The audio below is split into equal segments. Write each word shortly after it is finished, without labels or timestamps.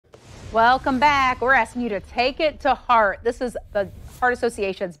Welcome back. We're asking you to take it to heart. This is the Heart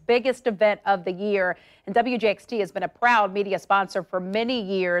Association's biggest event of the year, and WJXT has been a proud media sponsor for many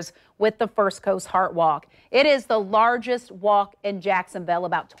years with the First Coast Heart Walk. It is the largest walk in Jacksonville.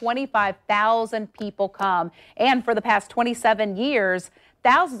 About 25,000 people come, and for the past 27 years,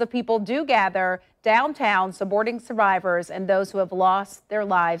 thousands of people do gather downtown supporting survivors and those who have lost their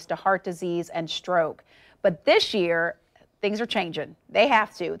lives to heart disease and stroke. But this year, things are changing. They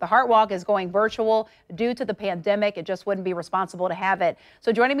have to. The Heart Walk is going virtual due to the pandemic. It just wouldn't be responsible to have it.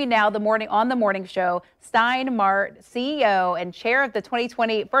 So joining me now on the morning show, Stein, Mart, CEO and chair of the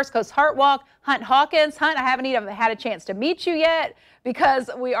 2020 First Coast Heart Walk, Hawkins. Hunt, I haven't even had a chance to meet you yet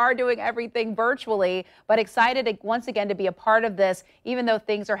because we are doing everything virtually, but excited once again to be a part of this, even though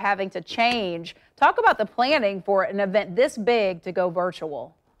things are having to change. Talk about the planning for an event this big to go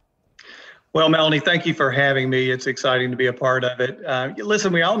virtual. Well, Melanie, thank you for having me. It's exciting to be a part of it.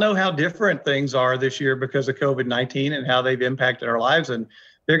 Listen, we all know how different things are this year because of COVID-19 and how they've impacted our lives, and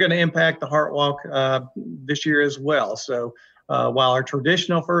they're going to impact the Heart Walk this year as well. So while our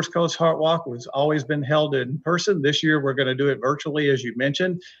traditional First Coast Heart Walk has always been held in person, this year we're going to do it virtually, as you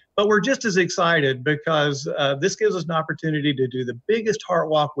mentioned. But we're just as excited because this gives us an opportunity to do the biggest Heart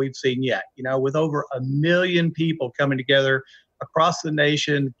Walk we've seen yet, with over 1 million people coming together across the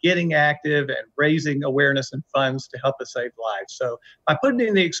nation, getting active and raising awareness and funds to help us save lives. So by putting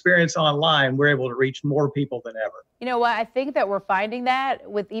in the experience online, we're able to reach more people than ever. You know what? I think that we're finding that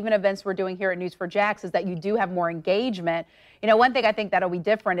with even events we're doing here at News 4 Jax is that you do have more engagement. One thing I think that'll be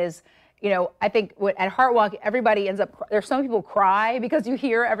different is, I think at Heart Walk, everybody ends up, there's some people cry because you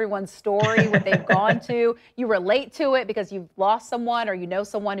hear everyone's story, what they've gone to. You relate to it because you've lost someone or you know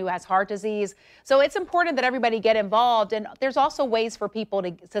someone who has heart disease. So it's important that everybody get involved. And there's also ways for people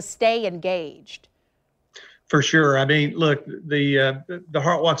to stay engaged. For sure. I mean, look, the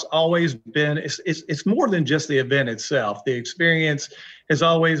Heart Walk's always been, it's more than just the event itself. The experience has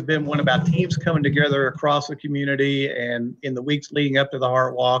always been one about teams coming together across the community and in the weeks leading up to the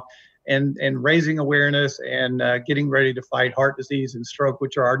Heart Walk and raising awareness and getting ready to fight heart disease and stroke,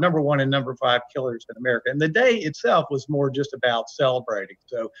 which are our #1 and #5 killers in America. And the day itself was more just about celebrating.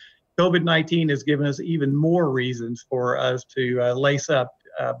 So COVID-19 has given us even more reasons for us to lace up.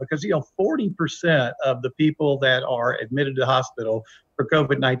 Because 40% of the people that are admitted to the hospital for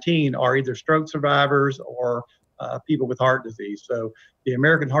COVID-19 are either stroke survivors or people with heart disease. So the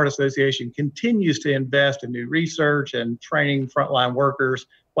American Heart Association continues to invest in new research and training frontline workers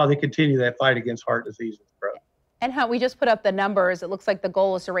while they continue that fight against heart disease and stroke. And how we just put up the numbers. It looks like the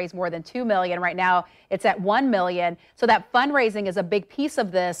goal is to raise more than 2 million. Right now, it's at 1 million. So that fundraising is a big piece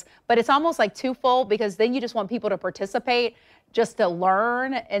of this, but it's almost like twofold because then you just want people to participate just to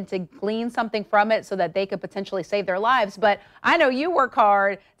learn and to glean something from it so that they could potentially save their lives. But I know you work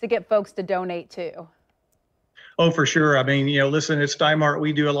hard to get folks to donate too. Oh, for sure. I mean, listen, at Stein Mart,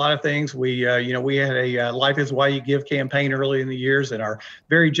 we do a lot of things. We had a Life is Why You Give campaign early in the years, and our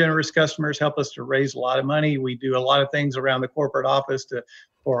very generous customers help us to raise a lot of money. We do a lot of things around the corporate office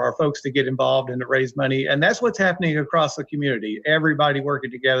for our folks to get involved and to raise money. And that's what's happening across the community. Everybody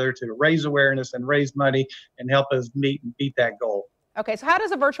working together to raise awareness and raise money and help us meet and beat that goal. Okay, so how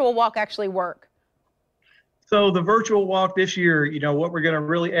does a virtual walk actually work? So the virtual walk this year, what we're going to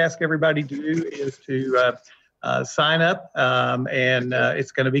really ask everybody to do is to sign up, and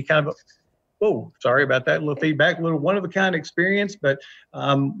it's going to be kind of sorry about that, a little feedback, a little one-of-a-kind experience. But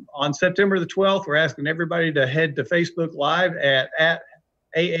on September the 12th, we're asking everybody to head to Facebook Live at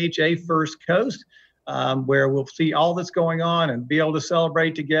AHA First Coast, where we'll see all that's going on and be able to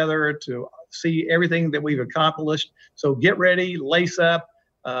celebrate together, to see everything that we've accomplished. So get ready, lace up.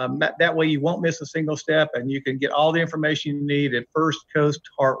 That way you won't miss a single step, and you can get all the information you need at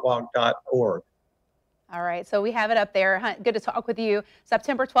firstcoastheartwalk.org. All right, so we have it up there. Hunt, good to talk with you.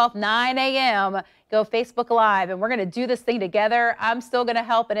 September 12th, 9 a.m., go Facebook Live, and we're going to do this thing together. I'm still going to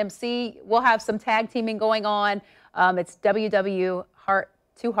help and MC. We'll have some tag teaming going on. It's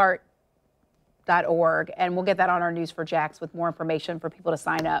www.heart2heart.org, and we'll get that on our News 4 Jax with more information for people to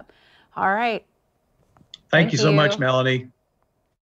sign up. All right. Thank you so much, Melanie.